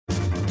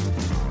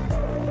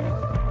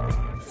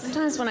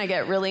sometimes when I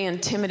get really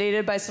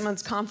intimidated by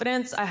someone's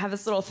confidence, I have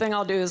this little thing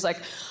I'll do is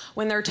like,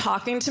 when they're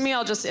talking to me,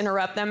 I'll just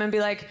interrupt them and be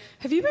like,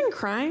 have you been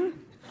crying?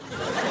 It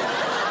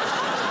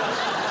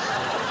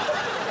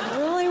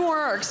really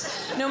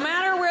works. No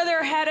matter where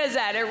their head is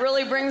at, it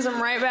really brings them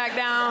right back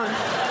down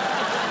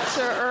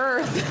to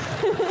earth.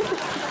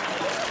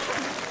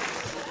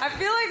 I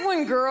feel like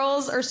when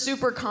girls are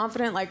super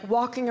confident, like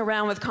walking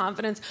around with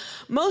confidence,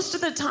 most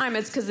of the time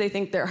it's because they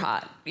think they're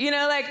hot. You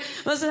know, like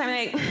most of the time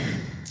they're like,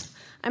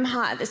 I'm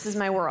hot, this is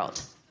my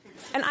world.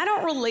 And I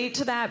don't relate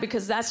to that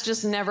because that's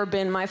just never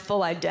been my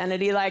full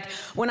identity. Like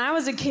when I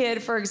was a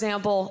kid, for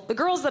example, the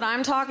girls that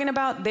I'm talking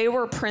about, they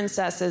were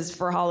princesses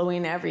for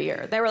Halloween every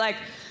year. They were like,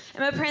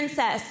 I'm a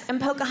princess, I'm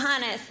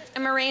Pocahontas,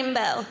 I'm a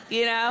rainbow,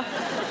 you know?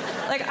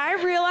 Like,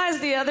 I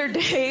realized the other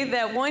day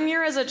that one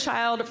year as a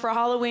child for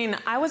Halloween,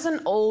 I was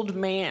an old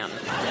man.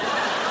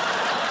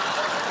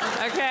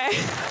 Okay?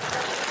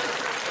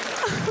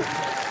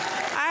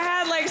 I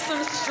had, like,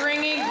 some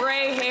stringy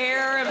gray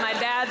hair and my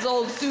dad's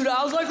old suit.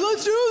 I was like,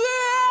 let's do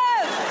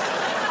this!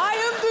 I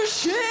am the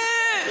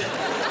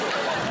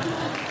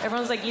shit!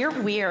 Everyone's like, you're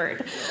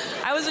weird.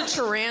 I was a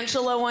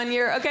tarantula one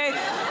year, okay?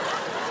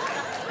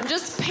 I'm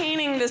just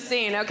painting the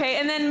scene, okay?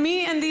 And then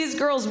me and these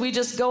girls, we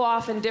just go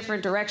off in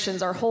different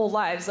directions our whole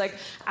lives, like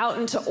out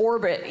into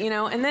orbit, you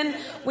know? And then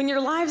when your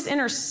lives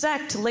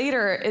intersect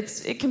later,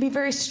 it can be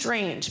very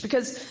strange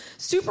because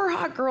super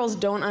hot girls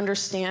don't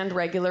understand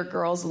regular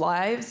girls'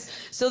 lives.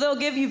 So they'll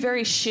give you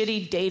very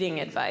shitty dating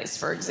advice,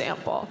 for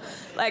example.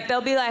 Like they'll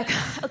be like,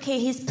 okay,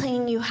 he's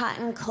playing you hot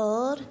and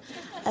cold.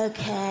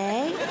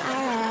 Okay,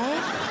 all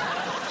right.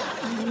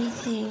 Let me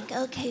think.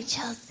 Okay,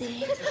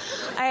 Chelsea.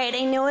 All right,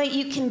 I know what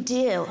you can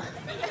do.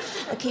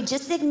 Okay,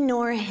 just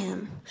ignore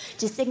him.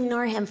 Just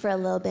ignore him for a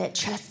little bit.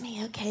 Trust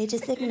me, okay?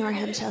 Just ignore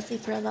him, Chelsea,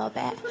 for a little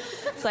bit.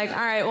 It's like,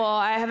 all right, well,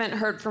 I haven't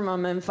heard from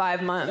him in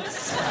 5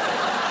 months.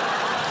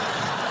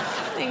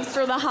 Thanks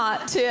for the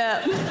hot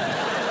tip.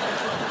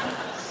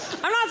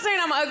 I'm not saying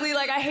I'm ugly.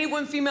 Like, I hate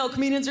when female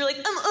comedians are like,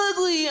 I'm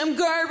ugly, I'm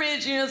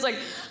garbage. You know, it's like,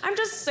 I'm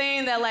just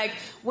saying that, like,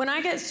 when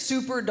I get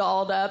super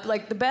dolled up,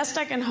 like, the best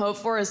I can hope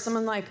for is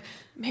someone like,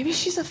 maybe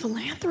she's a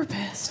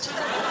philanthropist.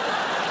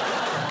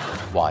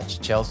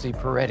 Watch Chelsea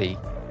Peretti,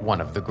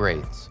 One of the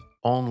Greats,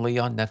 only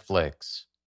on Netflix.